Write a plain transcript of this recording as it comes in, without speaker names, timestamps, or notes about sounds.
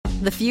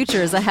The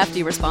future is a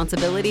hefty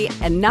responsibility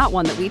and not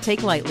one that we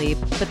take lightly.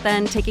 But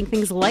then taking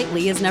things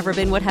lightly has never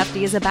been what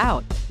Hefty is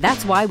about.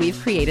 That's why we've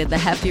created the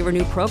Hefty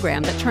Renew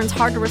program that turns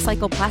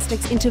hard-to-recycle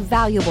plastics into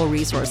valuable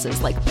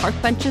resources like park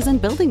benches and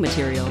building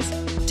materials.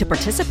 To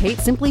participate,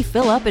 simply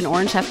fill up an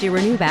orange Hefty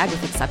Renew bag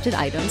with accepted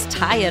items,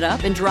 tie it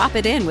up, and drop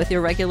it in with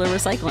your regular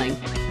recycling.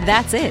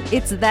 That's it.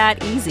 It's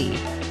that easy.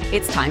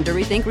 It's time to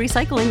rethink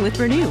recycling with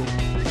Renew.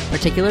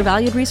 Particular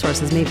valued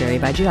resources may vary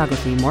by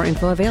geography. More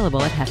info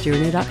available at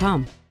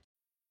heftyrenew.com.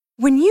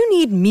 When you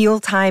need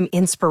mealtime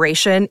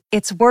inspiration,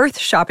 it's worth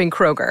shopping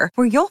Kroger,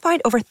 where you'll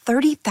find over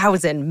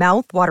 30,000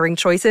 mouth-watering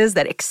choices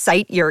that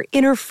excite your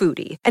inner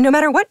foodie. And no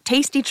matter what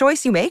tasty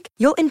choice you make,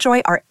 you'll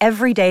enjoy our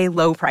everyday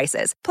low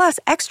prices, plus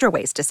extra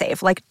ways to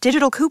save, like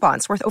digital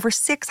coupons worth over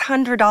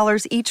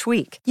 $600 each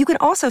week. You can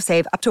also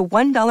save up to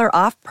 $1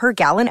 off per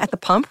gallon at the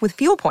pump with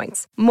fuel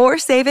points. More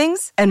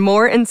savings and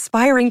more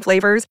inspiring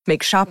flavors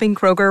make shopping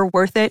Kroger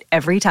worth it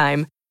every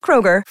time.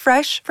 Kroger,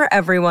 fresh for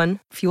everyone.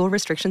 Fuel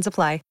restrictions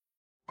apply.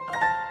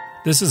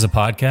 This is a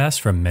podcast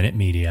from Minute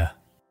Media.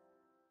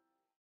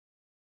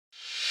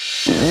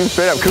 You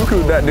straight up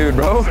cuckooed that dude,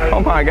 bro. Oh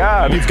my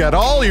God. You've got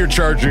all your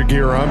Charger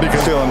gear on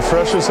because Feeling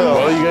fresh as hell.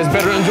 Well, you guys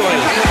better enjoy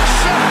it.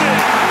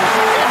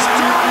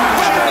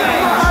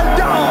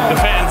 The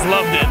fans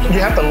loved it. You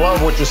have to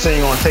love what you're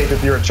seeing on tape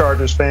if you're a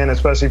Chargers fan,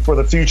 especially for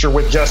the future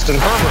with Justin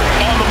Herbert.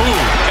 On the move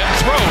and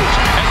throws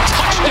and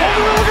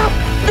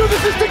touchdown. Do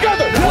this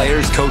together.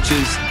 Players,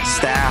 coaches,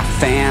 staff,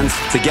 fans,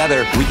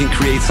 together we can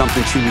create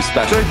something truly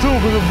special. Stay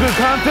tuned for some good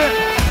content.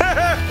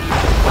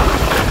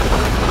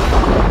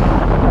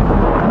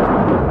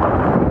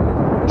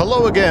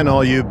 Hello again,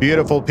 all you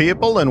beautiful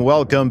people, and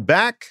welcome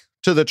back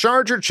to the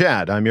Charger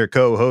Chat. I'm your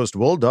co-host,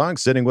 Wolldog,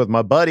 sitting with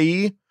my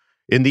buddy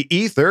in the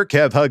ether,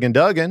 Kev Huggin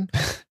Duggan.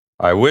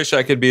 I wish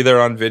I could be there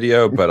on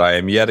video, but I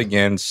am yet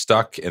again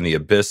stuck in the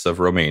abyss of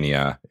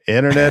Romania.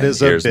 Internet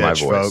is a Here's my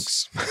bitch,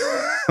 voice.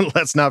 folks.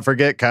 Let's not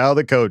forget Kyle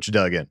the Coach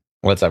Duggan.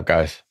 What's up,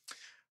 guys?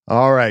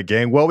 All right,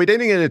 gang. Well, we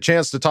didn't get a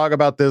chance to talk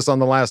about this on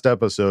the last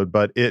episode,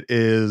 but it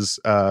is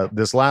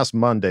this last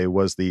Monday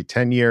was the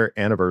 10-year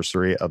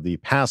anniversary of the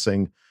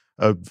passing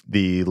of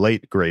the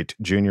late, great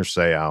Junior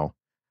Seau.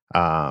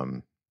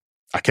 I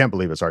can't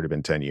believe it's already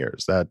been 10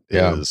 years. That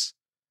is...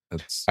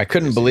 I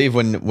couldn't believe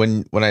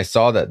when I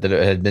saw that it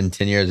had been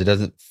 10 years. It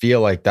doesn't feel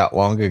like that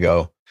long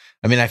ago.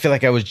 I mean, I feel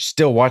like I was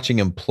still watching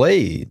him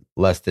play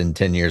less than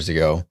 10 years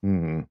ago.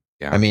 Mm-hmm.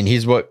 Yeah. I mean,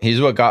 he's what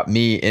got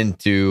me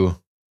into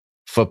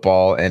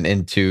football and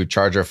into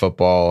Charger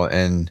football,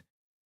 and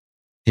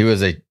he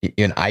was an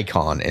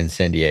icon in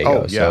San Diego.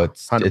 Oh, yeah,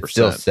 so it's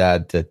still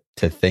sad to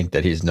think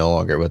that he's no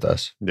longer with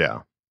us.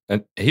 Yeah.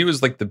 And he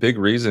was like the big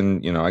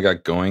reason, I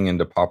got going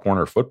into Pop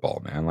Warner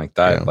football, man. Like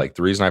that, Yeah. like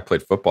the reason I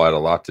played football had a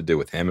lot to do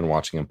with him and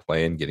watching him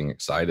play and getting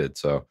excited.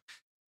 So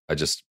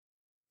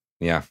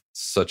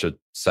such a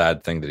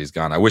sad thing that he's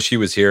gone. I wish he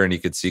was here and he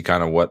could see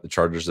kind of what the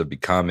Chargers have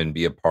become and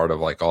be a part of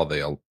like all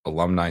the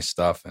alumni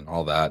stuff and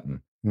all that.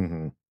 And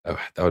that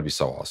would be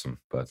so awesome,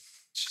 but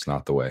it's just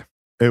not the way.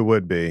 It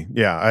would be.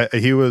 Yeah.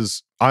 He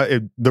was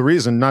the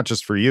reason, not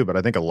just for you, but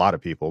I think a lot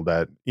of people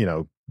that,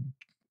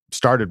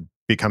 started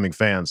becoming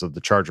fans of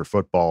the Charger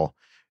football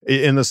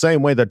in the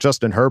same way that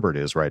Justin Herbert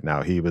is right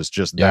now. He was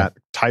just that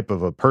type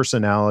of a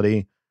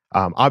personality.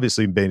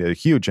 Obviously made a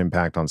huge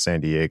impact on San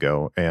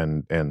Diego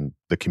and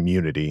the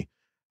community.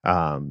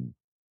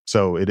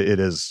 So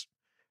it's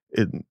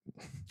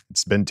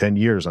been 10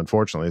 years,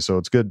 unfortunately. So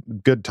it's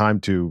good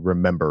time to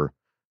remember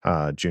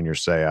Junior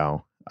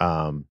Seau.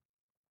 A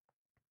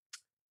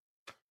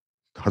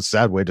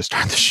sad way to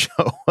start the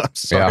show. I'm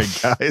sorry,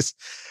 guys.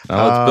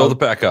 Let's build it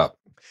back up.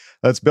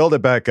 Let's build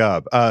it back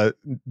up.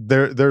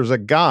 There's a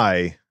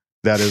guy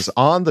that is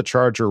on the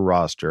Charger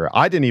roster.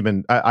 I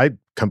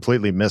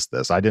completely missed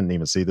this. I didn't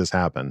even see this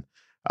happen.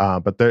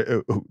 But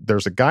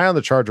there's a guy on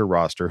the Charger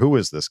roster. Who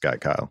is this guy,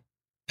 Kyle?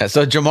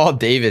 So Jamal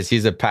Davis,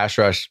 he's a pass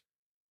rush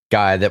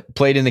guy that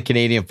played in the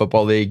Canadian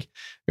Football League.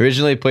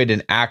 Originally played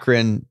in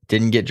Akron,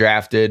 didn't get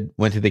drafted,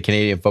 went to the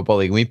Canadian Football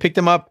League. We picked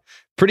him up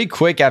pretty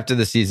quick after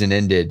the season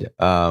ended.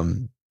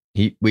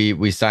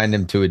 We signed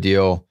him to a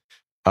deal.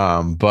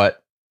 But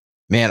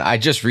man, I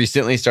just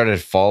recently started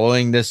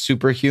following this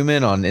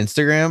superhuman on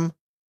Instagram,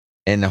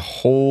 and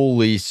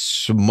holy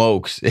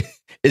smokes,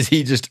 is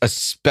he just a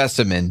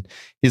specimen?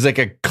 He's like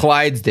a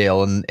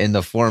Clydesdale in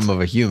the form of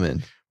a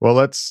human. Well,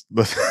 let's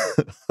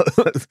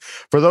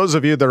for those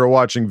of you that are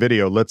watching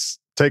video, let's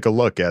take a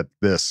look at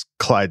this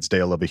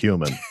Clydesdale of a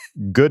human.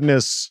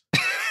 Goodness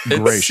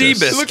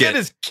gracious. Look at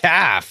his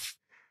calf.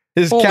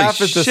 His Holy calf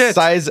is the shit.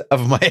 size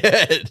of my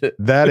head.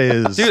 That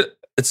is... Dude,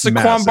 it's Saquon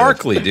massive.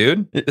 Barkley,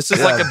 dude. This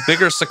is like a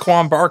bigger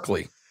Saquon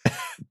Barkley.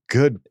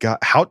 Good God.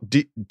 How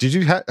did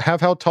you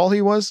have how tall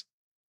he was?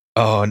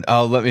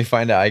 Oh, let me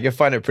find out. I can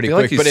find it pretty I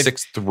feel quick. like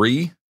he's But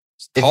 6'3".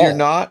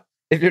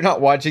 if you're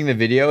not watching the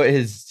video,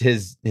 his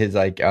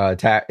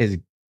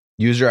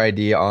user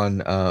ID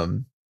on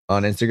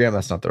Instagram,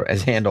 that's not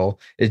his handle,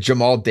 is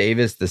Jamal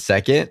Davis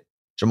II.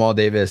 Jamal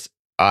Davis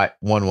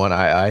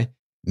 11II.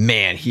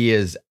 Man, he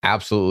is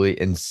absolutely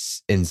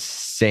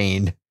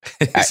insane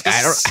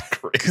I don't.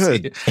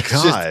 Good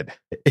God.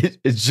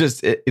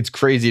 It's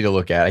crazy to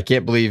look at. I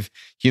can't believe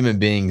human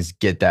beings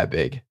get that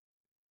big.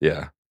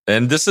 Yeah.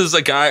 And this is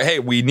a guy, hey,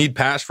 we need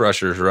pass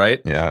rushers,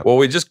 right? Yeah. Well,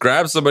 we just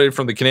grabbed somebody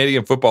from the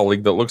Canadian Football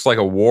League that looks like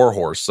a war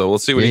horse. So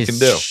let's see what he can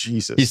do.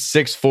 Jesus. He's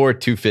 6'4",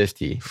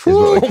 250. Is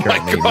what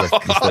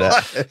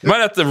You might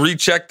have to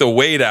recheck the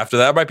weight after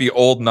that. Might be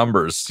old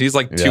numbers. He's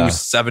like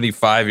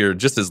 275.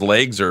 Just his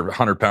legs are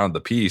 100 pounds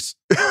apiece.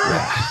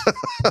 Yeah.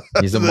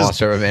 He's a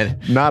monster, man.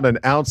 Not an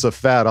ounce of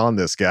fat on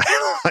this guy.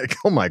 Like,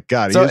 oh my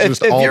God. So He's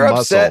just all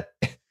muscle.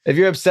 If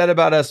you're upset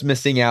about us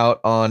missing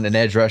out on an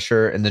edge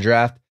rusher in the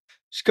draft,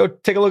 just go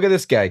take a look at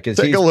this guy because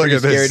he's pretty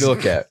scary to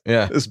look at.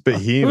 Yeah, this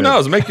behemoth. Who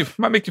knows?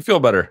 Might make you feel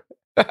better.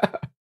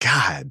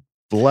 God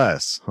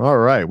bless. All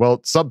right.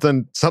 Well,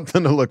 something to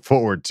look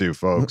forward to,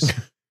 folks.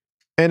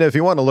 And if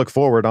you want to look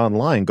forward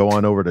online, go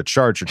on over to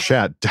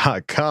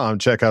chargerchat.com.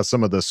 Check out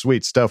some of the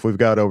sweet stuff we've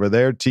got over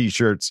there: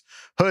 t-shirts,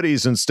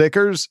 hoodies, and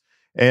stickers.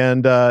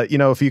 And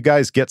if you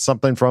guys get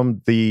something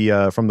from the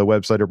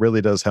website, it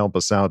really does help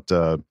us out.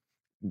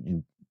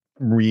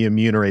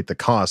 Remunerate the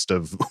cost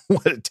of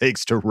what it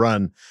takes to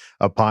run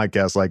a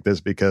podcast like this,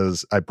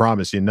 because I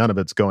promise you none of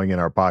it's going in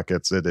our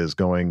pockets. It is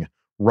going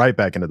right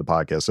back into the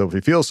podcast. So if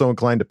you feel so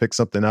inclined to pick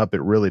something up,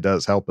 it really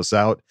does help us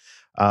out.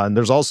 And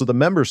there's also the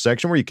members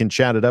section where you can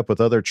chat it up with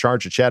other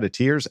Charger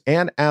Chatteteers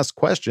and ask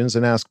questions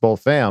and ask Bowl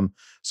fam.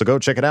 So go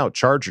check it out,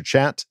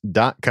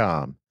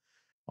 chargerchat.com.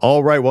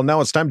 All right, well, now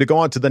it's time to go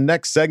on to the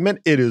next segment.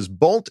 It is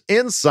Bolt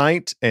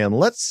Insight, and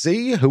let's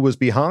see who was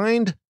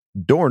behind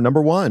door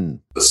number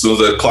 1. As soon as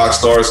that clock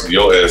starts,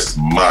 your ass is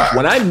mine.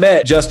 When I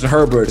met Justin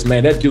Herbert,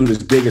 man, that dude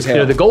is big as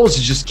hell. The goal is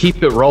to just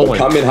keep it rolling.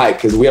 Come in hype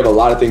because we have a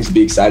lot of things to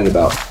be excited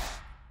about.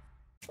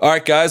 All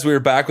right, guys, we are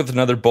back with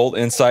another Bolt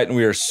Insight, and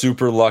we are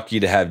super lucky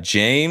to have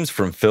James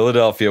from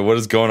Philadelphia. What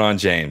is going on,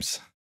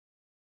 James?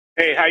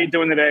 Hey, how you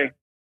doing today?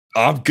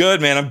 I'm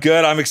good, man. I'm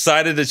good. I'm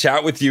excited to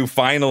chat with you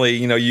finally.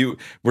 You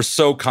were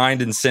so kind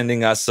in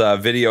sending us a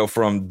video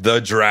from the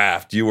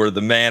draft. You were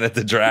the man at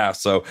the draft.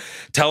 So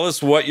tell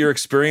us what your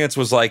experience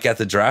was like at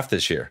the draft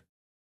this year.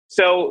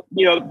 So,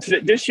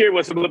 this year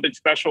was a little bit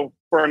special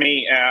for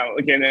me.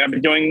 Again, I've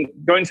been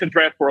going to the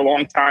draft for a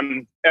long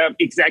time,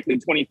 exactly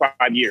 25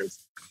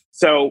 years.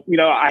 So,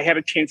 I had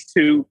a chance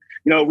to,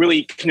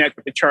 really connect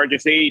with the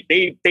Chargers. They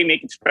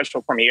make it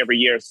special for me every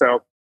year.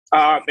 So,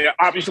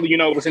 obviously,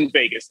 it was in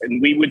Vegas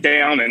and we went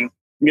down and,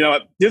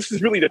 this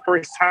is really the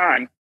first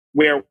time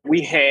where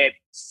we had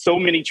so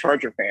many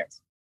Charger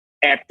fans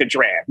at the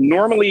draft.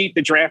 Normally,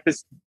 the draft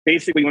is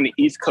basically on the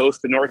East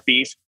Coast, the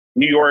Northeast,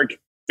 New York,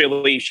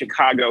 Philly,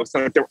 Chicago.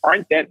 So there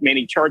aren't that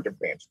many Charger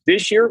fans.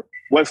 This year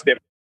was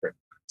different.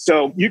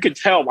 So you could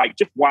tell, like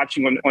just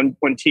watching on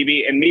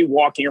TV and me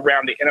walking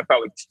around the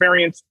NFL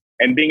experience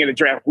and being in the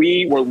draft,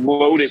 we were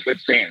loaded with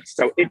fans.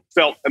 So it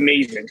felt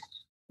amazing.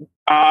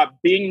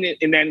 Being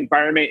in that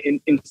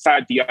environment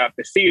inside the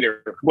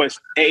theater was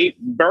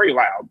very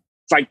loud.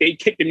 It's like they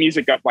kicked the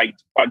music up like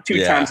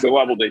 2 times the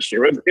level this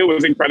year. It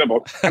was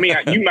incredible. I mean,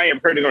 you might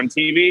have heard it on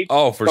TV.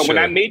 Oh, for sure. When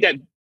I made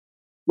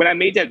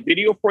that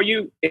video for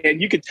you,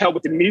 and you could tell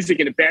with the music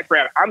in the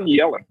background, I'm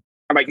yelling.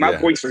 My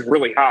voice is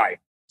really high.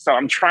 So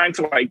I'm trying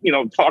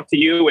to talk to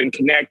you and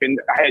connect.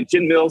 And I had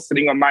Jen Mills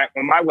sitting on my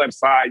left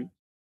side.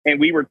 And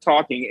we were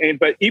talking,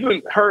 but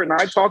even her and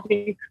I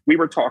talking, we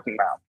were talking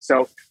loud.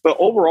 So, but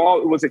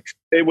overall,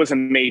 it was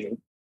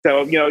amazing.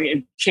 So,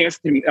 a chance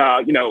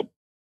to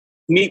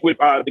meet with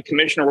the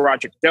commissioner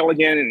Roger Goodell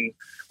again,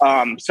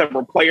 and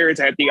several players.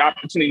 I had the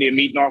opportunity to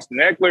meet Austin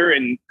Ekeler,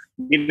 and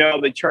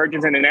the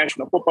Chargers in the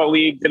National Football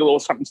League did a little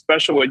something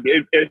special.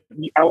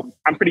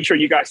 I'm pretty sure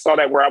you guys saw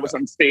that where I was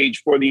on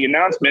stage for the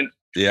announcement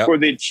for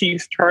the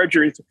Chiefs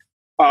Chargers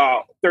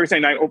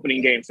Thursday night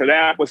opening game. So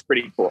that was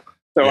pretty cool.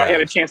 So I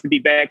had a chance to be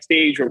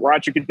backstage with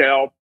Roger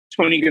Goodell,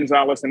 Tony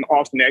Gonzalez, and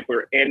Austin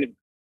Ekeler. And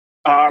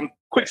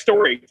quick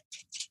story,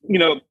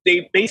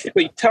 they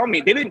basically they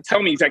didn't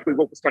tell me exactly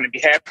what was going to be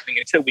happening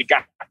until we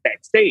got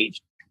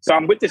backstage. So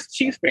I'm with this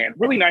Chiefs fan,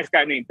 really nice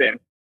guy named Ben.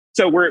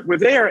 So we're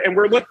there and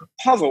we're looking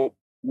puzzled.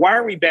 Why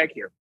are we back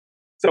here?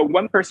 So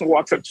one person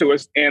walks up to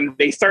us and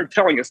they start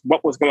telling us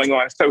what was going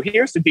on. So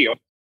here's the deal.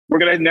 We're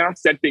going to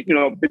announce that the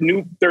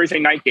new Thursday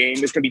night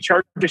game is going to be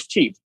Chargers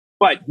Chiefs,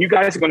 but you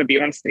guys are going to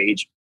be on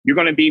stage. You're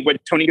going to be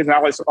with Tony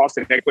Gonzalez,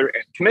 Austin Ekeler,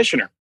 and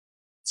Commissioner.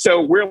 So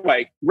we're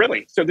like,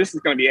 really? So this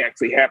is going to be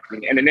actually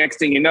happening. And the next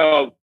thing you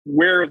know,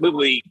 we're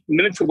literally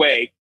minutes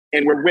away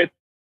and we're with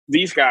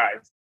these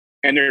guys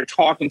and they're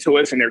talking to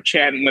us and they're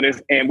chatting with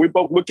us. And we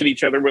both looked at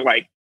each other. We're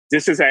like,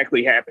 this is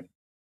actually happening.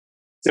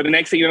 So the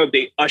next thing you know,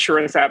 they usher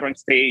us out on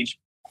stage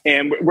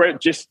and we're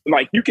just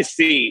like, you can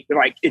see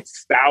like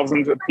it's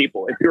thousands of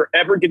people. If you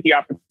ever get the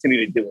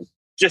opportunity to do it,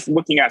 just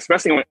looking at,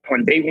 especially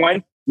on day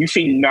one, you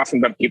see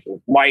nothing but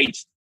people,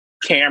 lights,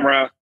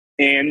 camera,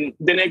 and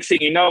the next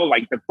thing you know,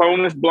 like the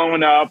phone is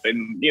blowing up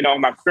and,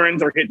 my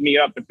friends are hitting me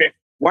up.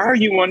 Why are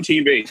you on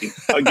TV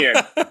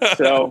again?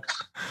 So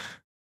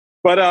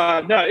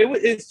But no,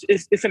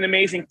 it's an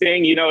amazing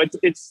thing. You know,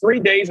 it's 3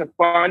 days of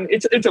fun.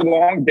 It's a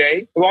long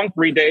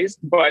 3 days,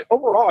 but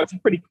overall, it's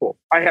pretty cool.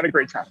 I had a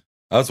great time.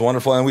 That's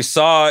wonderful. And we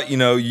saw, you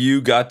know,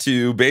 you got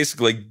to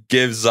basically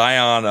give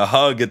Zion a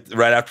hug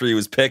right after he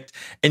was picked,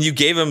 and you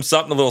gave him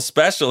something a little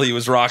special he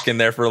was rocking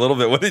there for a little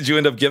bit. What did you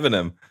end up giving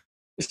him?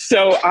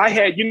 So I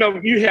had, you know,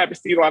 you have to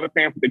see a lot of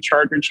fans with the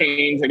Charger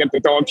chains. I got the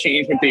dog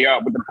chains with the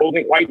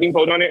lightning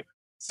bolt on it.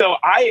 So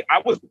I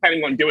was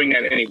planning on doing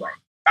that anyway.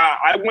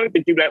 I wanted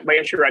to do that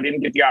last year. I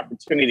didn't get the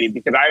opportunity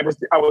because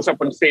I was up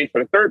on the stage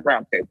for the third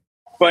round pick.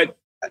 But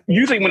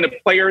usually when the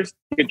players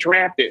get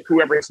drafted,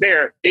 whoever's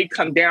there, they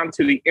come down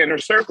to the inner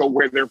circle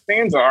where their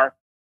fans are.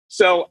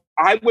 So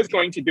I was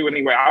going to do it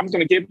anyway. I was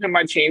going to give him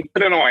my chain,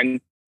 put it on,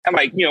 and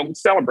like, you know,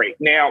 celebrate.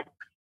 Now,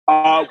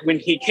 when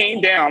he came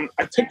down,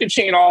 I took the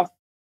chain off,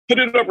 put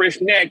it over his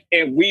neck,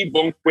 and we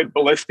both went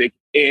ballistic.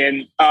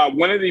 And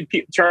one of the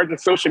Charger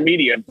social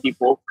media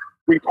people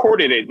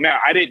recorded it. Now,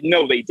 I didn't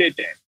know they did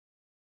that.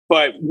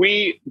 But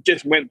we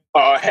just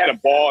had a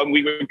ball, and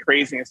we went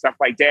crazy and stuff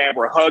like that.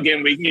 We're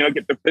hugging, we, you know,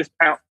 get the fist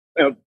pound.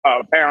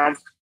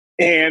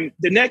 And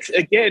the next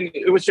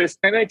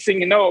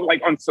thing you know,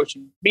 like on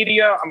social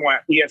media, I'm on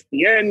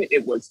ESPN.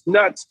 It was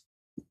nuts.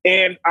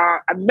 And I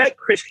met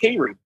Chris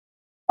Hayre,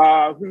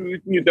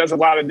 who does a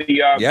lot of the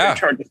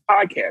Chargers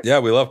podcast. Yeah,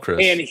 we love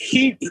Chris. And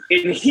he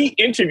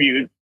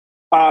interviewed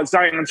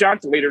Zion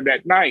Johnson later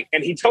that night,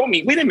 and he told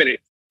me, "Wait a minute,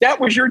 that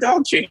was your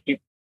dog chain."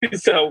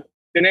 So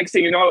the next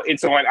thing you know,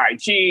 it's on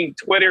IG,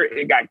 Twitter.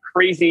 It got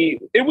crazy.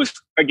 It was,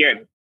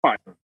 again, fun.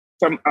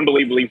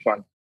 Unbelievably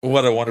fun.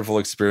 What a wonderful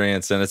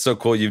experience. And it's so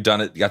cool you've done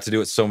it. You got to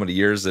do it so many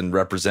years and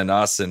represent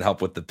us and help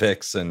with the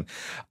picks. And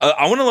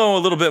I want to know a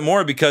little bit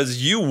more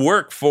because you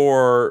work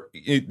for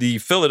the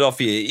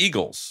Philadelphia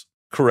Eagles,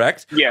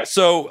 correct? Yes.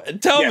 So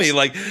tell me,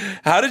 like,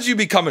 how did you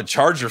become a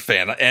Charger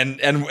fan?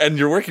 And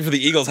you're working for the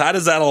Eagles. How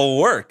does that all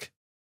work?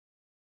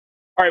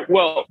 All right.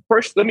 Well,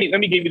 first, let me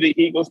give you the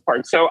Eagles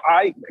part. So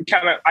I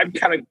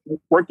kind of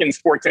work in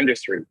sports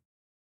industry,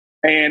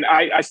 and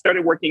I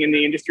started working in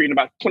the industry in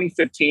about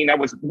 2015. I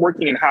was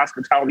working in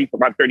hospitality for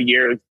about 30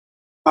 years.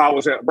 I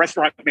was a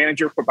restaurant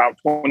manager for about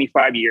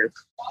 25 years,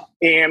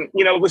 and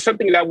you know, it was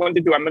something that I wanted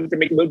to do. I wanted to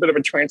make a little bit of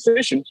a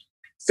transition.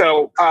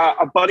 So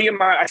a buddy of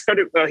mine,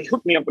 he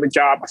hooked me up with a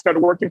job. I started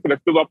working for the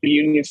Philadelphia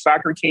Union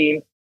soccer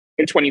team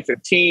in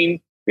 2015. You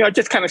know, I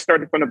just kind of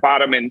started from the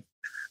bottom and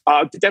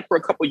did that for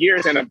a couple of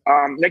years. And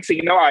next thing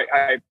you know, I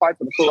applied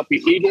for the Philadelphia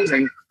Eagles,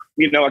 and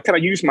you know, I kind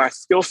of used my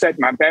skill set,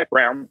 my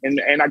background,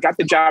 and I got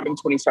the job in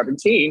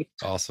 2017.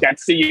 Awesome.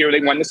 That's the year they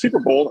won the Super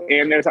Bowl.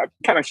 And as I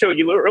kind of showed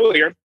you a little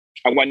earlier,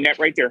 I won that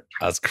right there.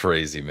 That's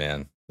crazy,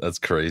 man. That's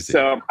crazy.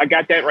 So I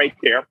got that right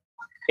there.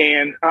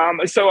 And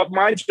so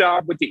my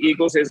job with the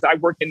Eagles is I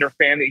work in their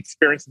fan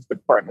experiences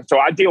department. So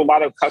I deal a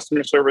lot of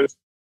customer service,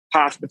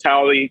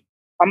 hospitality.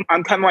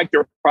 I'm kind of like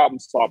their problem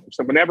solver.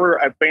 So whenever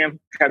a fan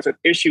has an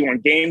issue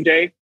on game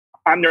day,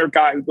 I'm their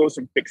guy who goes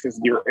and fixes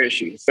your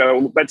issue.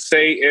 So let's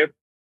say if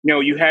you know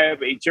you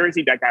have a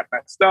jersey that got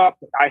messed up,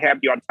 I have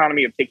the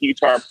autonomy of taking you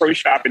to our pro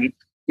shop and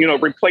you know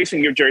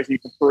replacing your jersey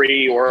for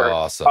free, or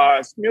awesome.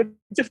 You know,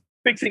 just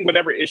fixing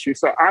whatever issue.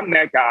 So I'm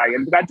that guy,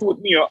 and I do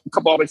you know a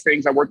couple other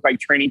things. I work like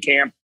training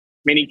camp,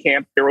 mini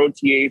camp, their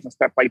OTAs and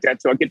stuff like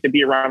that. So I get to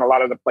be around a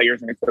lot of the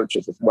players and the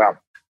coaches as well.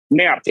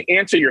 Now to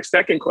answer your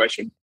second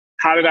question.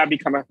 How did I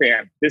become a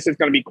fan? This is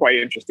going to be quite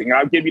interesting.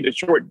 I'll give you the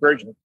short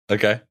version.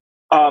 Okay.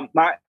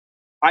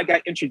 I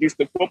got introduced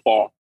to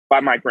football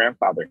by my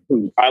grandfather,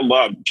 who I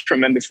loved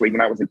tremendously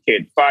when I was a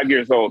kid, 5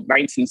 years old,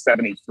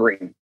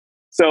 1973.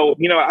 So,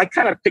 you know, I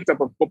kind of picked up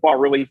a football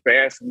really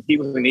fast, and he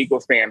was an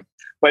Eagles fan.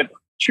 But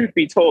truth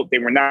be told, they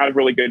were not a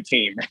really good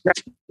team.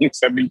 In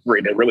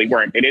 73, they really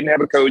weren't. They didn't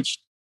have a coach,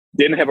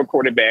 didn't have a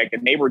quarterback,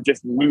 and they were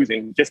just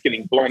losing, just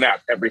getting blown out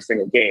every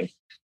single game.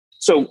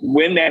 So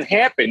when that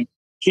happened,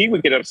 he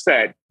would get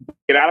upset,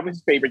 get out of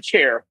his favorite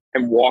chair,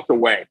 and walk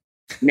away.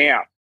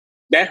 Now,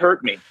 that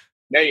hurt me.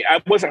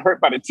 I wasn't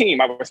hurt by the team.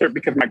 I was hurt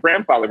because my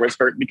grandfather was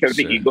hurt because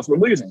the Eagles were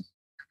losing.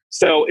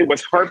 So it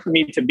was hard for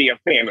me to be a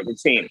fan of the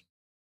team.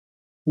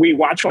 We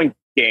watched one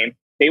game,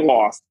 they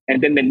lost.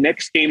 And then the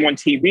next game on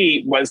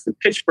TV was the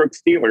Pittsburgh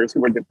Steelers, who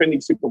were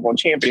defending Super Bowl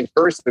champions,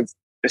 versus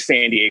the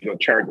San Diego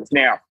Chargers.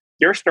 Now,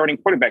 their starting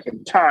quarterback at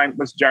the time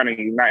was Johnny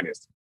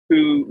Unitas,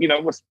 who, you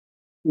know, was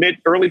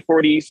early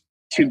 40s,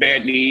 2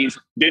 bad knees,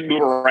 didn't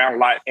move around a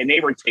lot, and they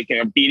were taking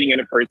a beating in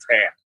the first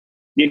half.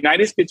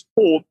 Unitas gets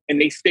pulled,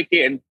 and they stick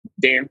in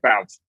Dan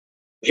Fouts.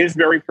 His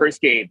very first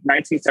game,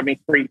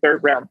 1973,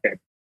 third round pick.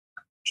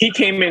 He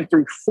came in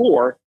through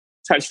 4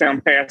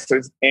 touchdown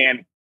passes,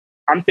 and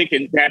I'm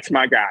thinking, that's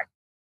my guy.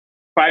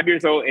 5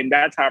 years old, and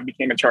that's how I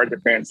became a Charger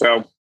fan.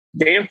 So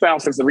Dan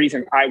Fouts is the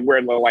reason I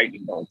wear the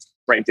lightning bolts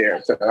right there.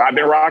 So I've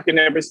been rocking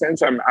ever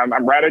since. I'm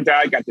ride or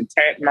die, got the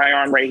tat in my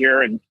arm right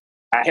here, and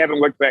I haven't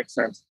looked back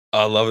since.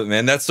 I love it,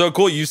 man. That's so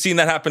cool. You've seen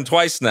that happen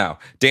twice now.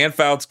 Dan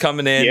Fouts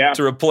coming in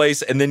to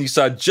replace, and then you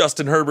saw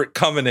Justin Herbert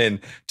coming in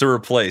to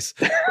replace.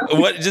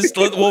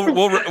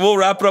 We'll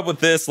wrap it up with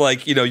this.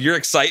 Like, you know, your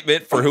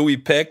excitement for who we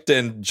picked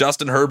and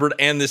Justin Herbert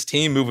and this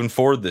team moving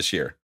forward this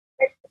year.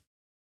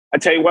 I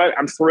tell you what,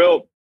 I'm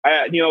thrilled.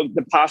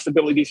 The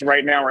possibilities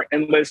right now are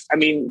endless. I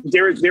mean,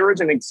 there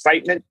is an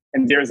excitement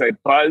and there's a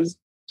buzz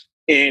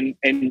in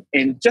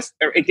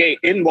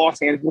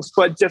Los Angeles,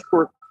 but just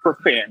for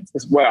fans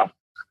as well.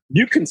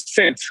 You can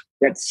sense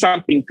that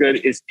something good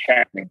is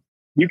happening.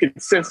 You can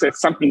sense that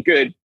something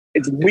good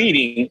is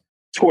leading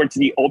towards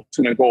the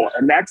ultimate goal,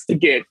 and that's to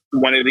get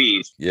one of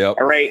these. Yep.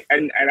 All right.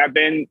 And I've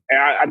been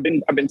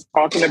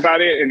talking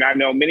about it, and I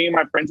know many of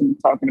my friends have been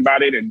talking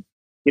about it. And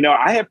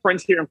I have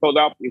friends here in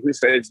Philadelphia who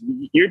says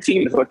your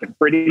team is looking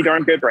pretty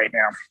darn good right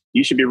now.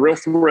 You should be real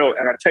thrilled.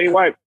 And I tell you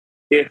what,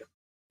 if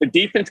the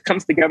defense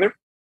comes together,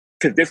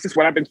 because this is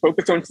what I've been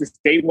focused on since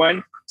day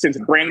one, since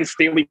Brandon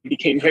Staley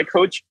became head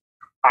coach.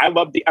 I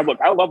love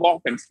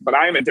offense, but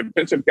I am a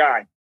defensive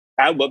guy.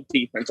 I love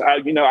defense.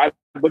 I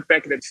look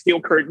back at that Steel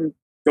Curtain,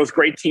 those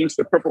great teams,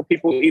 the Purple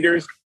People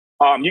Eaters.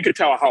 You could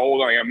tell how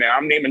old I am now.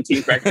 I'm naming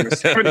teams back in the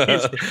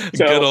 70s.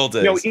 So, good old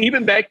days.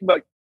 Even back,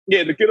 the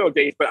good old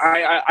days. But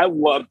I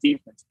love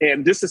defense.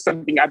 And this is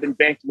something I've been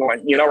banking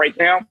on. Right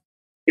now,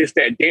 is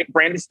that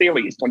Brandon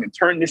Staley is going to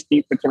turn this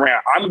defense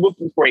around. I'm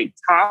looking for a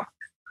top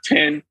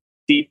 10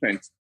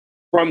 defense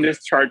from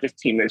this Chargers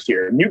team this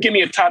year. You give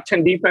me a top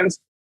 10 defense,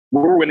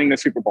 we're winning the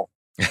Super Bowl.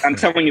 I'm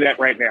telling you that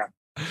right now.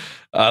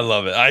 I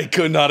love it. I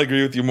could not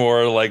agree with you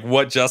more. Like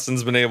what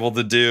Justin's been able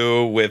to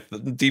do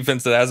with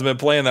defense that hasn't been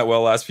playing that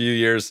well last few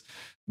years.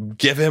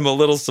 Give him a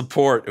little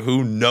support.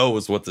 Who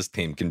knows what this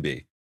team can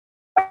be?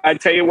 I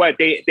tell you what,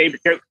 they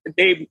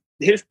made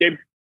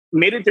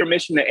it their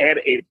mission to add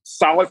a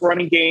solid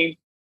running game,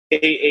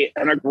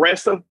 an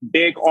aggressive,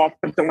 big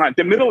offensive line.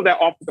 The middle of that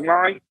offensive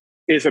line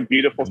is a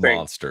beautiful thing.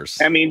 Monsters.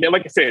 I mean,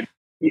 like I said,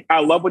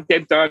 I love what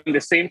they've done. The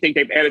same thing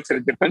they've added to the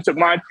defensive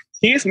line.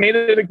 He's made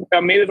it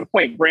a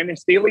point, Brandon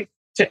Staley,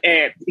 to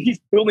add. He's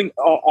building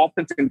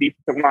offensive and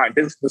defensive line.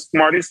 This is the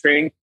smartest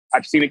thing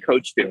I've seen a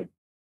coach do,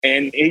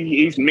 and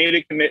he's made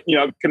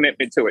a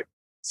commitment to it.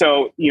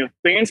 So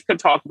fans could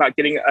talk about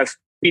getting a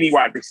speedy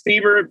wide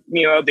receiver.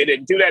 They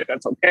didn't do that.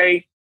 That's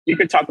okay. You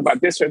could talk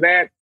about this or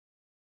that.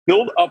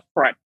 Build up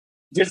front.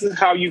 This is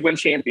how you win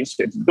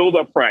championships. Build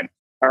up front.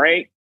 All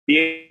right.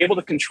 Be able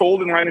to control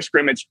the line of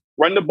scrimmage,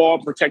 run the ball,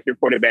 protect your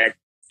quarterback,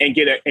 and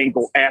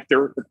go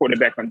after the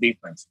quarterback on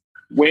defense.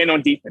 Win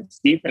on defense.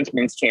 Defense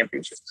means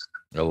championships.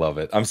 I love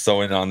it. I'm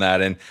so in on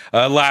that. And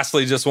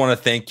lastly, just want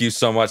to thank you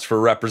so much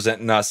for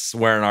representing us,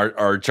 wearing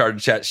our Charger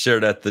Chat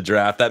shirt at the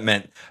draft. That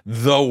meant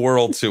the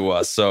world to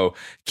us. So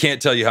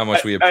can't tell you how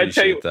much we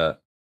appreciate that.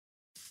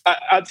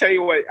 I'll tell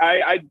you what,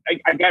 I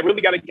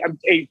really got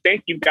to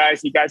thank you guys.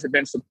 You guys have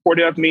been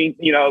supportive of me,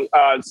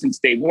 since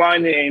day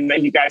one. And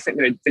then you guys sent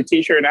me the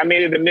t-shirt, and I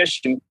made it a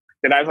mission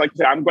that I was like,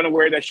 I'm going to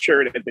wear that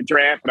shirt at the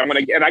draft,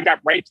 and I got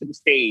right to the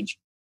stage.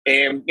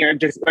 And,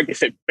 just like I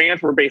said,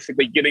 fans were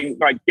basically getting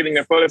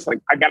their photos. Like,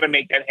 I got to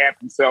make that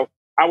happen. So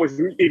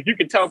if you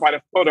could tell by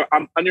the photo,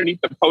 I'm underneath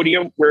the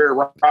podium where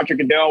Roger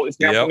Goodell is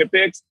now the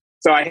picks.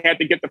 So I had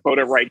to get the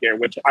photo right there,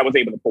 which I was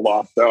able to pull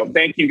off. So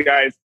thank you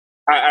guys.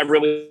 I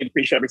really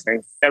appreciate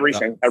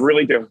everything. I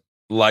really do.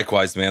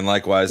 Likewise, man.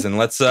 Likewise. And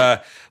let's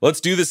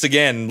do this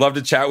again. Love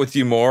to chat with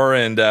you more.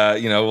 And,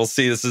 we'll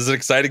see. This is an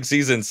exciting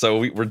season. So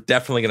we're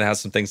definitely going to have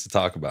some things to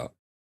talk about.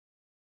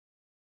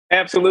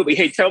 Absolutely.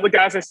 Hey, tell the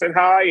guys I said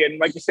hi. And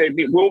like you said,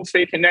 we'll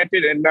stay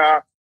connected and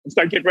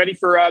start getting ready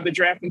for the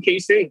draft in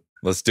KC.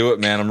 Let's do it,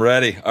 man. I'm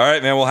ready. All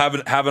right, man. We'll have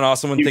an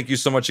awesome one. Thank you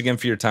so much again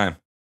for your time.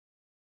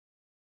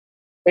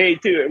 Hey,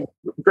 dude.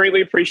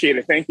 Greatly appreciate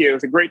it. Thank you. It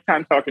was a great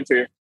time talking to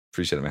you.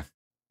 Appreciate it, man.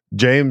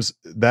 James,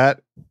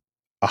 that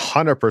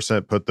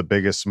 100% put the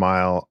biggest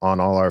smile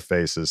on all our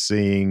faces,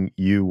 seeing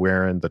you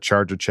wearing the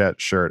Charger Chat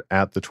shirt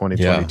at the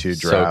 2022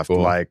 draft. So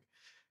cool. Like,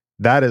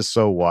 that is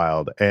so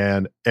wild.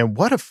 And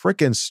what a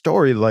freaking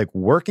story, like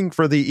working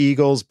for the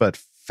Eagles, but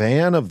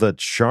fan of the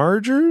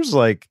Chargers.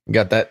 Like, you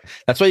got that.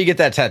 That's why you get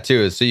that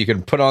tattoo, is so you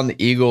can put on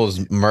the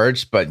Eagles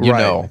merch, but you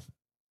know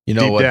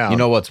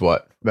what's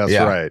what. That's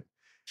right.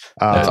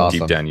 That's awesome.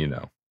 Deep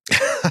down,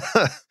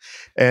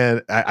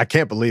 And I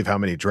can't believe how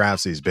many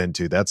drafts he's been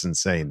to. That's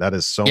insane. That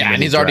is so many.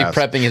 And he's drafts. already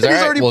prepping his. He's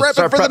already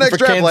prepping for the next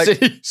draft.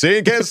 Like, see you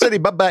in Kansas City.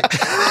 Bye bye.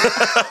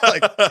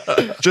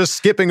 Like, just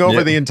skipping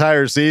over the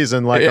entire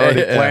season, like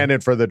already planning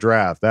for the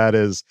draft. That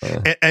is,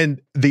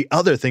 and the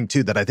other thing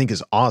too that I think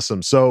is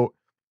awesome. So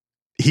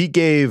he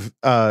gave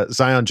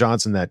Zion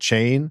Johnson that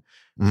chain.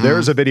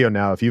 There's a video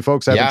now. If you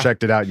folks haven't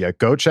checked it out yet,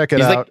 go check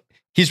it out.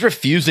 He's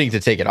refusing to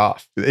take it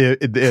off.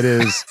 It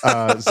is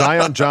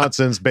Zion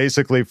Johnson's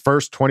basically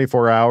first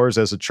 24 hours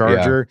as a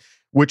Charger,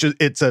 which is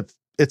it's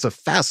a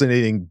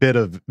fascinating bit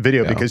of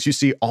video because you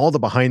see all the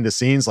behind the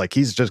scenes. Like,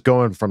 he's just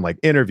going from like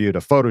interview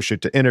to photo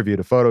shoot to interview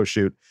to photo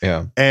shoot.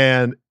 Yeah.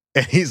 And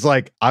he's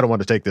like, I don't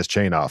want to take this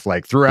chain off.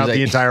 Like, throughout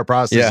the entire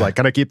process, like,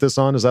 can I keep this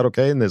on? Is that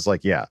okay? And there's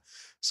like, yeah.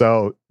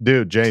 So,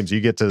 dude, James, you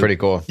get to pretty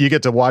cool. You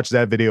get to watch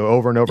that video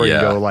over and over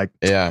and go like,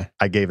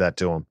 I gave that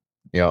to him.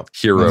 Yeah,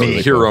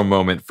 hero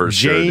moment for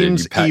sure.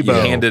 James you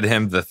handed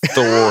him the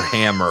Thor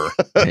hammer,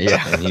 and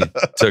he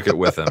took it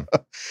with him.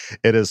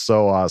 It is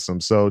so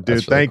awesome. So,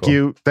 dude, thank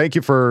you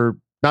for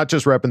not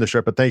just repping the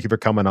shirt, but thank you for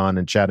coming on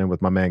and chatting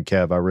with my man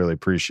Kev. I really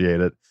appreciate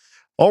it.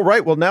 All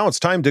right, well, now it's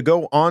time to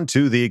go on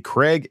to the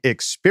Craig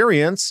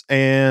Experience,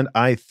 and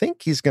I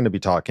think he's going to be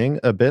talking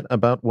a bit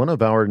about one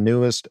of our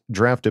newest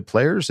drafted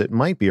players. It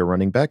might be a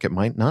running back. It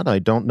might not. I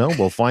don't know.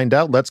 We'll find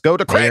out. Let's go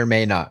to Craig. May or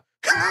may not.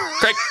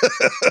 Craig.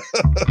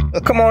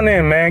 Come on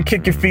in, man.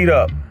 Kick your feet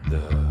up.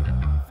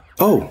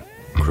 Oh.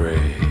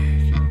 Craig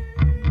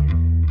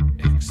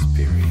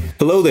Experience.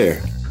 Hello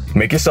there.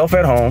 Make yourself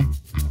at home.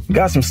 We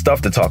got some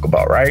stuff to talk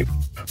about, right?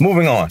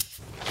 Moving on.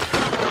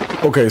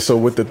 Okay, so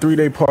with the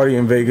 3-day party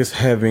in Vegas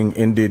having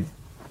ended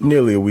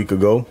nearly a week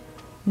ago,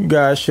 you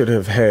guys should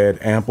have had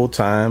ample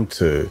time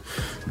to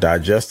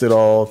digest it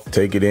all,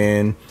 take it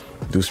in,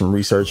 do some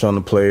research on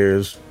the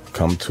players,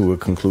 come to a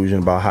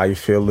conclusion about how you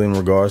feel in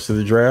regards to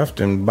the draft,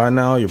 and by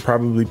now you're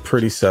probably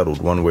pretty settled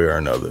one way or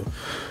another.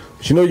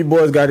 But you know your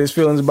boy's got his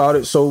feelings about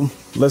it, so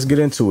let's get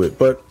into it.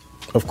 But,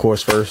 of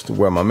course, first,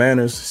 where my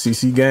manners,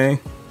 CC gang.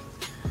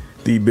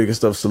 The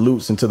biggest of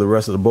salutes, and to the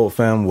rest of the Bolt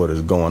fam, what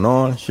is going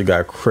on? It's your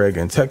guy Craig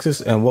in Texas,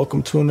 and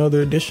welcome to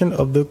another edition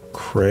of the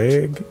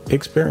Craig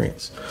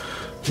Experience.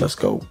 Let's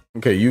go.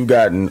 Okay, you've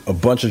gotten a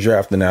bunch of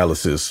draft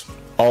analysis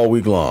all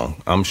week long.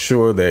 I'm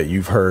sure that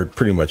you've heard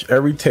pretty much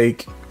every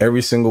take,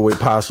 every single way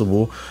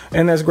possible,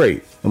 and that's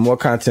great. The more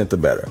content, the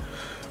better.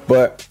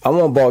 But I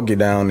won't bog you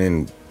down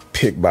in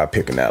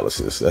pick-by-pick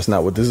analysis. That's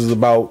not what this is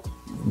about.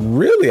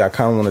 Really, I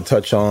kind of want to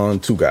touch on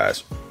two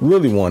guys,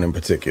 really one in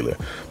particular,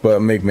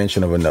 but make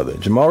mention of another.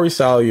 Jamaree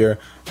Salyer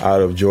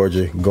out of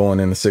Georgia going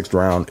in the 6th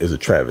round is a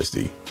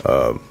travesty.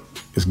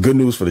 It's good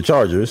news for the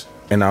Chargers,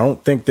 and I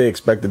don't think they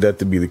expected that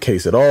to be the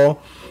case at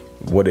all.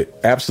 What it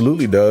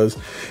absolutely does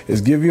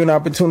is give you an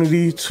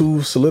opportunity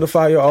to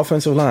solidify your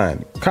offensive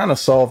line, kind of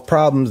solve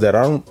problems that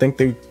I don't think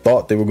they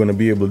thought they were going to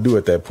be able to do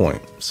at that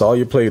point.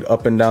 Salyer played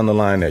up and down the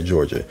line at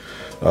Georgia.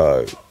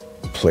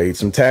 Played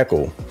some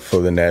tackle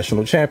for the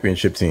national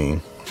championship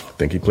team. I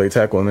think he played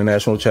tackle in the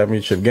national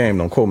championship game.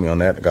 Don't quote me on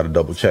that. I got to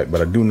double check,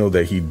 but I do know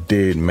that he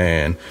did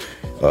man,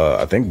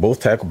 I think both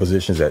tackle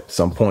positions at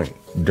some point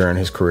during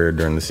his career,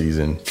 during the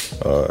season,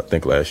 I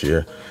think last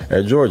year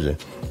at Georgia.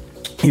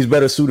 He's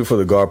better suited for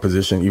the guard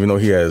position, even though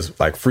he has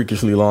like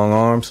freakishly long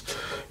arms.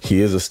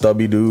 He is a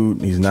stubby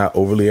dude. He's not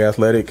overly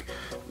athletic,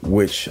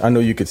 which I know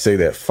you could say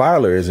that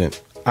Feiler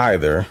isn't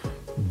either.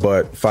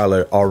 But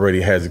Feiler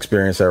already has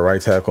experience at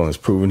right tackle and has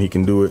proven he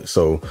can do it.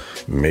 So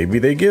maybe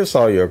they give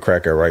Salyer a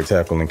crack at right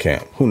tackle in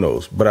camp. Who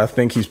knows? But I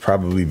think he's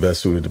probably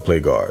best suited to play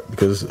guard.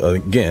 Because,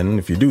 again,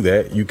 if you do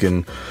that, you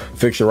can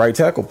fix your right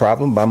tackle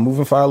problem by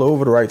moving Feiler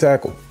over to right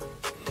tackle.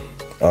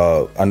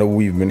 I know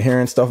we've been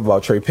hearing stuff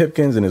about Trey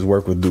Pipkins and his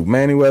work with Duke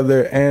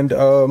Manyweather and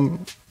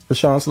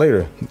Rashawn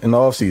Slater in the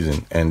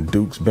offseason. And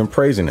Duke's been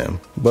praising him.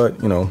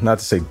 But, you know, not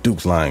to say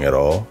Duke's lying at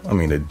all. I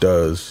mean, it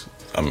does...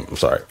 I'm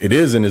sorry, it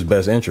is in his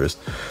best interest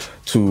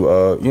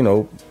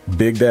to,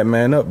 big that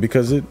man up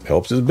because it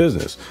helps his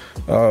business.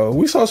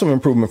 We saw some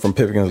improvement from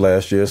Pipkins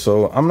last year,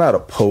 so I'm not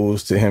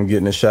opposed to him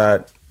getting a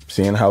shot,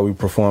 seeing how he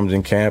performs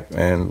in camp,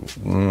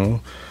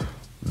 and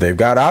they've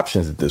got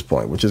options at this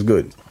point, which is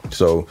good.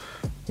 So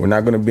we're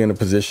not going to be in a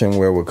position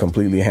where we're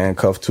completely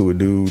handcuffed to a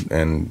dude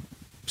and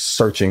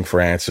searching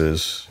for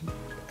answers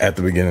at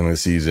the beginning of the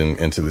season,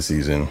 into the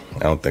season. I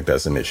don't think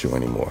that's an issue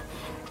anymore.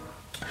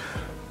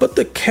 But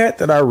the cat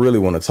that I really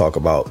want to talk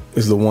about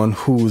is the one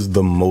who's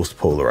the most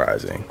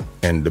polarizing.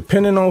 And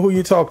depending on who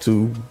you talk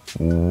to,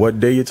 what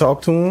day you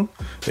talk to him,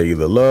 they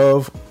either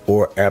love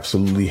or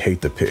absolutely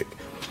hate the pick.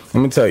 Let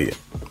me tell you.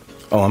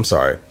 Oh, I'm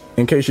sorry.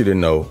 In case you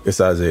didn't know,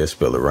 it's Isaiah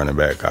Spiller, running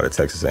back out of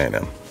Texas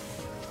A&M.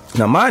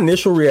 Now, my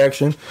initial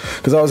reaction,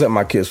 because I was at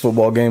my kid's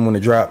football game when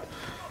it dropped,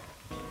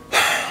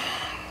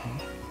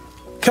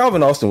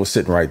 Calvin Austin was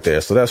sitting right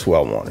there, so that's who I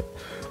wanted.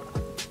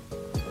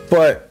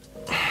 But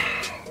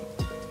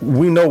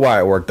we know why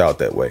it worked out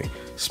that way.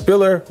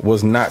 Spiller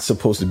was not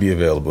supposed to be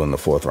available in the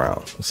 4th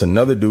round. It's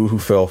another dude who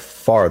fell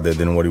farther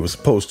than what he was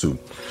supposed to.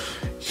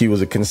 He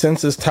was a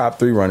consensus top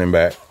 3 running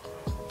back.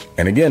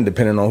 And again,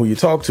 depending on who you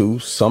talk to,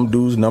 some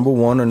dudes number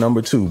 1 or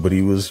number 2, but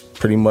he was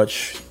pretty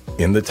much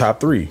in the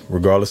top 3,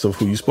 regardless of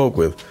who you spoke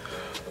with.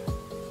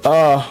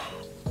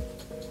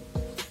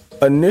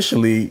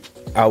 Initially,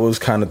 I was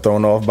kind of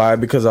thrown off by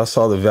it because I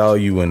saw the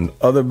value in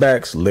other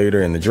backs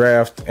later in the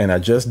draft, and I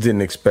just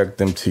didn't expect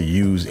them to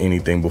use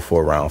anything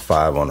before round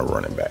 5 on a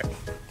running back.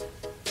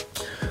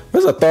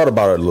 As I thought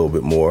about it a little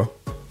bit more,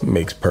 it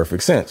makes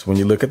perfect sense when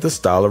you look at the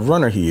style of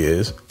runner he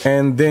is,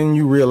 and then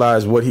you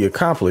realize what he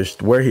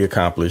accomplished, where he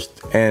accomplished,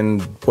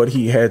 and what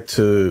he had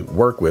to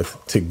work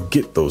with to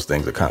get those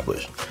things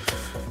accomplished.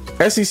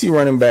 SEC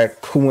running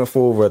back who went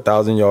for over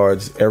 1,000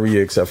 yards every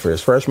year except for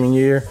his freshman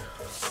year.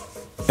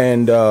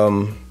 And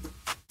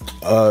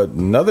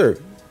another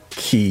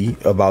key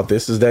about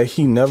this is that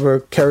he never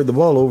carried the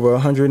ball over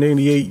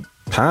 188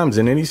 times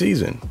in any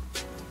season.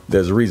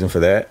 There's a reason for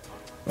that.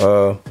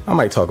 I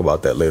might talk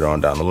about that later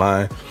on down the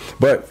line.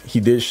 But he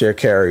did share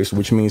carries,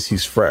 which means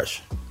he's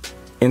fresh.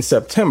 In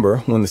September,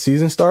 when the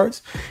season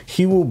starts,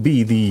 he will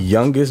be the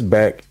youngest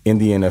back in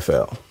the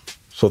NFL.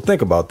 So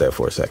think about that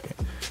for a second.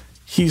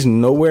 He's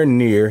nowhere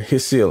near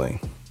his ceiling.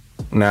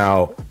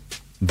 Now,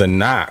 the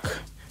knock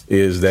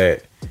is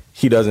that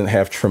he doesn't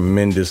have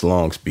tremendous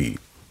long speed.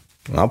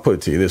 I'll put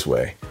it to you this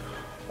way.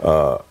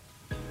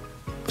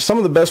 Some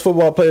of the best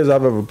football players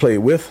I've ever played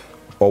with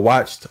or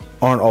watched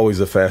aren't always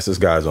the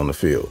fastest guys on the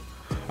field.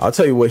 I'll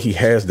tell you what he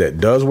has that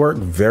does work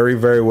very,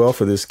 very well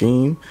for this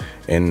scheme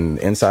and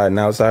inside and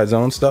outside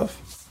zone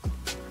stuff.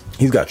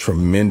 He's got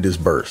tremendous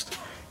burst.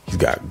 He's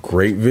got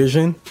great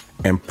vision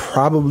and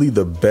probably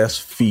the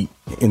best feet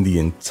in the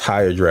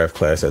entire draft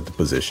class at the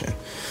position.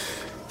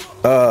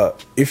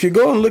 If you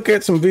go and look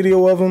at some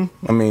video of him,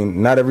 I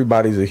mean, not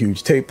everybody's a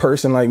huge tape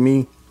person like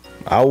me.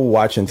 I will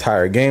watch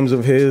entire games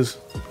of his.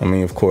 I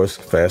mean, of course,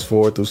 fast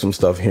forward through some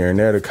stuff here and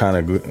there to kind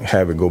of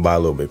have it go by a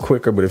little bit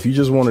quicker. But if you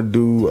just want to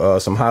do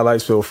some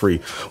highlights, feel free.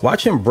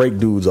 Watch him break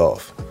dudes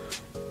off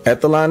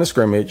at the line of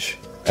scrimmage,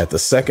 at the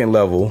second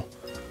level,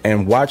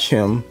 and watch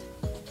him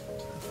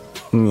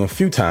a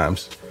few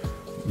times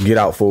get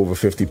out for over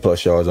 50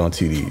 plus yards on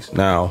TDs.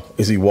 Now,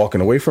 is he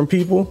walking away from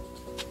people?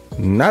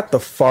 Not the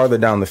farther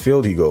down the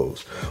field he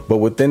goes, but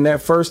within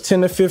that first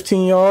 10 to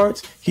 15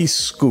 yards, he's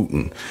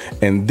scooting.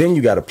 And then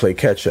you got to play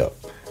catch up.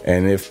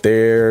 And if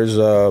there's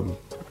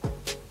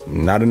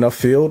not enough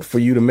field for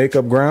you to make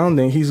up ground,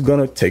 then he's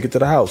going to take it to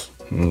the house.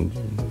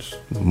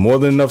 More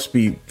than enough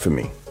speed for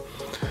me.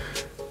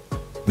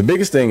 The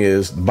biggest thing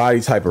is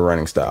body type of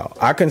running style.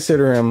 I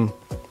consider him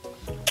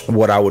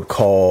what I would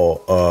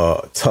call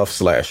a tough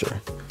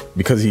slasher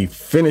because he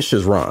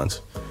finishes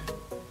runs.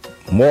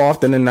 More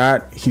often than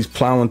not, he's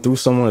plowing through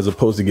someone as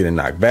opposed to getting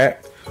knocked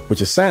back,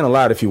 which is saying a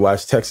lot if you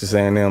watch Texas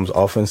A&M's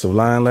offensive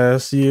line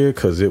last year,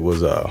 because it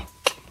was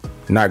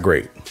not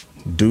great.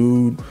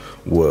 Dude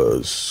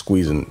was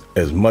squeezing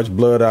as much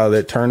blood out of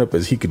that turnip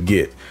as he could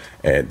get.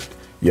 And,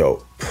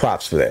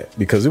 props for that,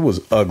 because it was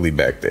ugly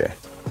back there.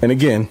 And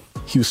again,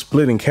 he was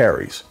splitting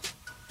carries,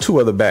 2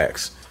 other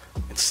backs,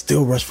 and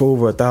still rushed for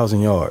over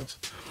 1,000 yards.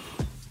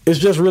 It's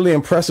just really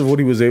impressive what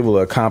he was able to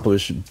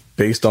accomplish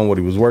based on what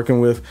he was working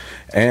with.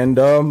 And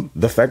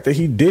the fact that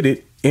he did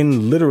it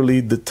in literally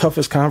the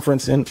toughest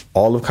conference in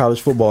all of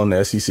college football in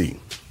the SEC.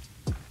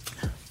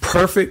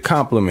 Perfect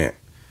compliment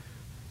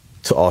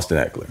to Austin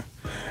Ekeler.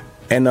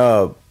 And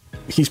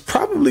he's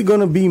probably going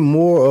to be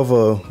more of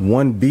a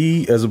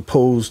 1B as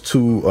opposed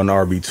to an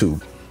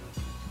RB2.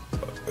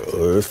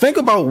 Think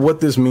about what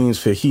this means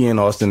for he and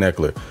Austin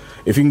Ekeler.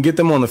 If you can get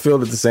them on the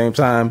field at the same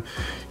time,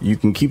 you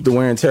can keep the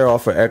wear and tear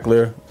off of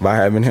Ekeler by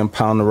having him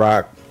pound the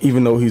rock.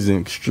 Even though he's an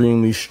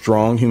extremely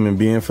strong human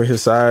being for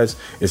his size,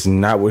 it's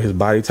not what his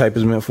body type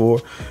is meant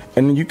for.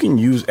 And then you can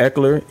use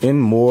Ekeler in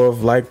more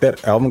of like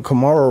that Alvin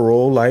Kamara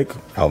role, like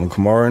Alvin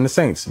Kamara and the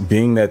Saints,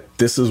 being that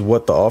this is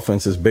what the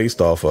offense is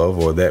based off of,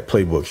 or that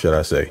playbook, should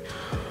I say.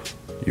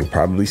 You'll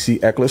probably see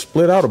Ekeler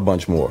split out a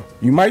bunch more.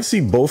 You might see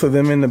both of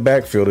them in the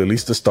backfield, at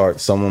least to start,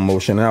 someone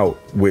motion out,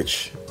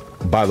 which,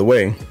 by the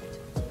way,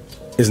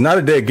 is not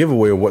a dead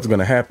giveaway of what's going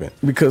to happen,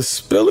 because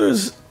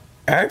Spiller's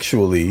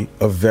actually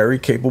a very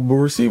capable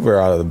receiver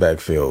out of the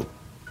backfield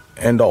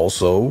and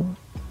also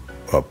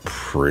a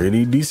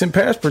pretty decent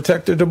pass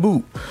protector to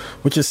boot,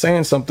 which is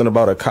saying something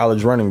about a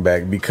college running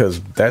back,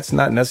 because that's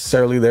not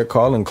necessarily their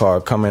calling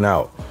card coming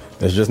out.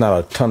 There's just not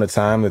a ton of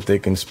time that they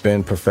can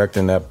spend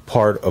perfecting that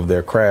part of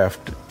their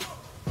craft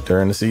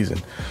during the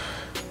season.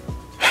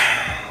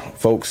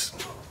 Folks,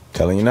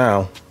 telling you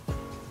now,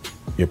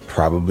 you're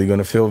probably going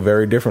to feel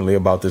very differently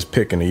about this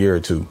pick in a year or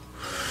two.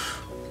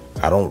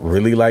 I don't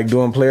really like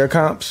doing player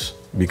comps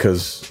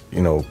because,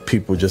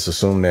 people just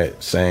assume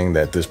that saying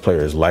that this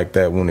player is like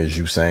that one is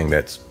you saying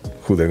that's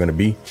who they're going to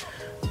be.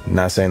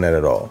 Not saying that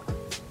at all.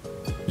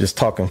 Just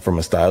talking from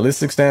a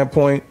stylistic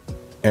standpoint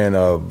and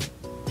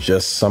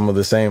just some of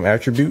the same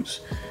attributes.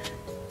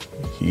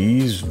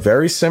 He's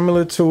very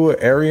similar to an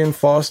Arian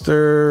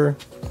Foster,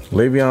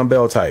 Le'Veon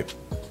Bell type.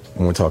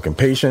 When we're talking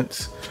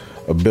patience,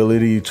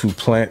 ability to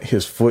plant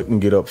his foot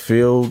and get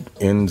upfield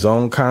in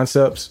zone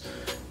concepts,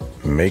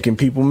 making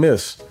people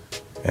miss.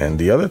 And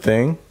the other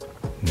thing,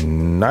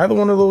 neither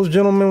one of those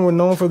gentlemen were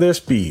known for their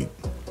speed.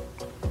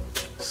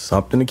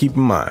 Something to keep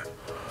in mind.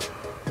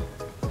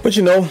 But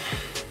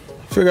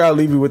figure I'll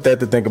leave you with that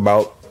to think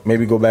about.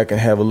 Maybe go back and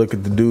have a look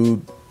at the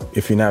dude.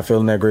 If you're not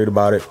feeling that great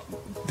about it,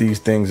 these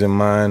things in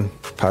mind,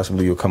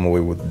 possibly you'll come away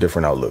with a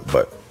different outlook.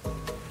 But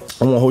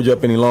I won't hold you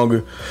up any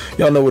longer.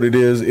 Y'all know what it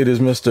is. It is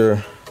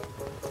Mr.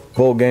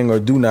 Volgang or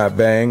Do Not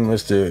Bang,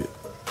 Mr.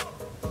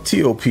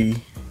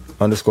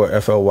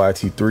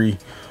 TOP_FLYT3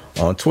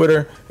 on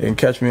Twitter. You can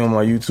catch me on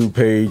my YouTube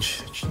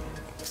page,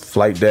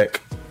 Flight Deck,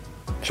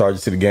 Charge It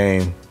to the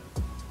Game,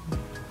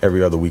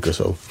 every other week or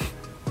so,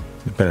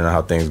 depending on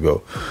how things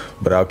go.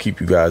 But I'll keep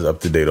you guys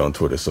up to date on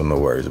Twitter, so no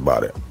worries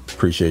about it.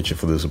 Appreciate you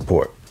for the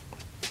support.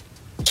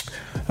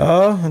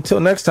 Until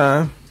next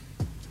time,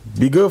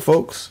 be good,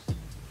 folks.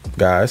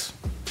 Guys,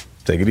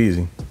 take it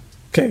easy.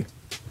 Okay.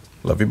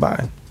 Love you.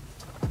 Bye.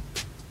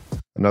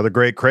 Another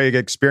great Craig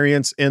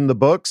experience in the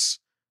books.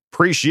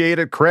 Appreciate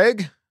it,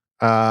 Craig.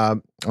 All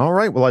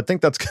right. Well, I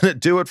think that's going to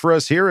do it for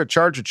us here at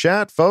Charger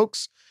Chat,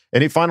 folks.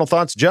 Any final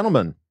thoughts,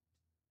 gentlemen?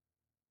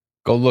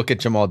 Go look at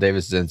Jamal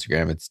Davis's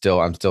Instagram.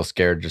 I'm still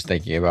scared just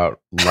thinking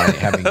about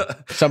having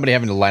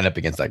to line up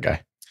against that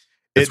guy.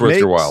 It's worth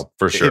your while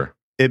for sure.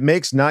 It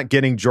makes not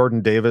getting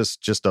Jordan Davis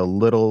just a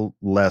little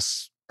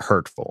less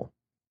hurtful.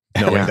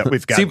 Knowing that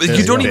we've got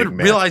you don't even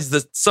realize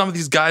that some of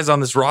these guys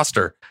on this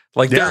roster,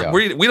 we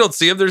don't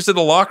see them. They're just in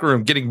the locker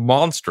room getting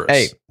monstrous.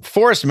 Hey,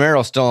 Forrest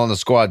Merrill's still on the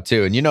squad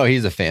too, and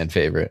he's a fan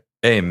favorite.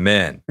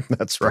 Amen.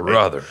 That's right,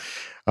 brother.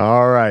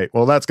 All right.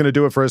 Well, that's going to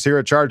do it for us here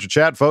at Charger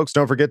Chat, folks.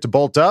 Don't forget to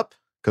bolt up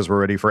because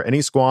we're ready for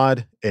any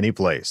squad, any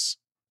place.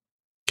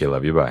 Okay,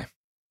 love you. Bye.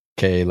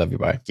 Okay, love you.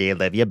 Bye. Okay,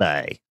 love you.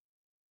 Bye.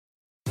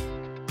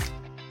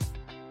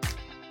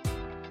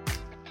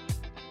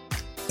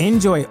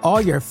 Enjoy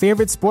all your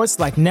favorite sports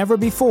like never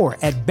before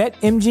at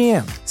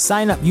BetMGM.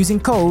 Sign up using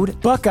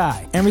code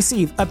Buckeye and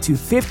receive up to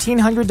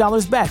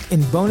 $1,500 back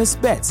in bonus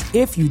bets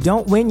if you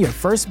don't win your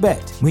first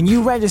bet. When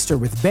you register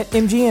with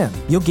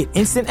BetMGM, you'll get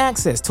instant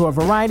access to a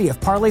variety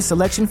of parlay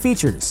selection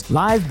features,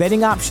 live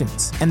betting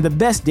options, and the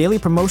best daily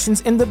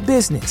promotions in the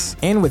business.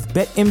 And with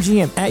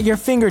BetMGM at your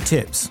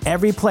fingertips,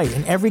 every play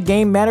and every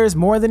game matters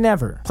more than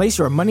ever. Place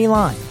your money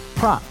line,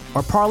 prop,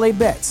 or parlay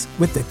bets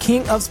with the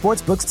king of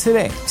sportsbooks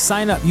today.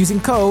 Sign up using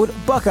code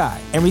Buckeye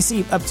and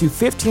receive up to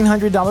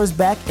 $1,500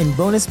 back in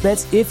bonus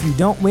bets if you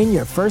don't win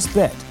your first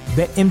bet.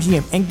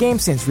 BetMGM and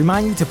GameSense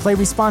remind you to play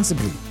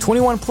responsibly.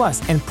 21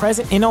 plus and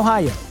present in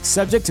Ohio,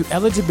 subject to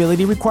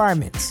eligibility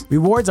requirements.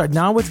 Rewards are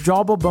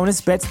non-withdrawable bonus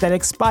bets that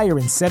expire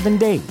in 7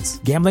 days.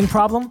 Gambling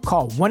problem?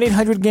 Call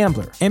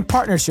 1-800-GAMBLER. In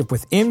partnership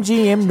with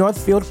MGM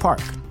Northfield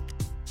Park.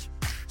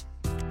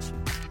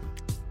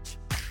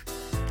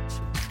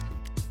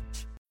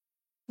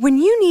 When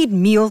you need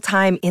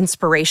mealtime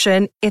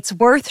inspiration, it's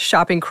worth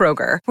shopping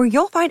Kroger, where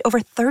you'll find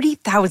over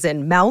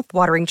 30,000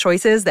 mouth-watering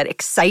choices that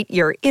excite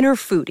your inner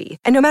foodie.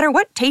 And no matter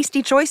what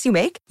tasty choice you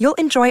make, you'll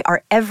enjoy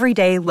our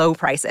everyday low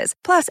prices,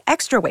 plus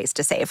extra ways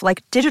to save,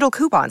 like digital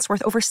coupons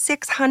worth over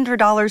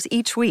 $600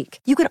 each week.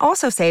 You can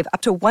also save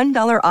up to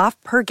 $1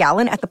 off per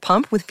gallon at the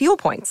pump with fuel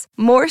points.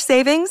 More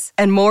savings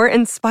and more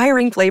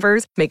inspiring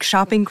flavors make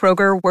shopping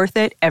Kroger worth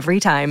it every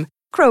time.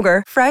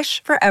 Kroger,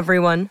 fresh for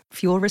everyone.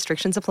 Fuel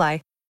restrictions apply.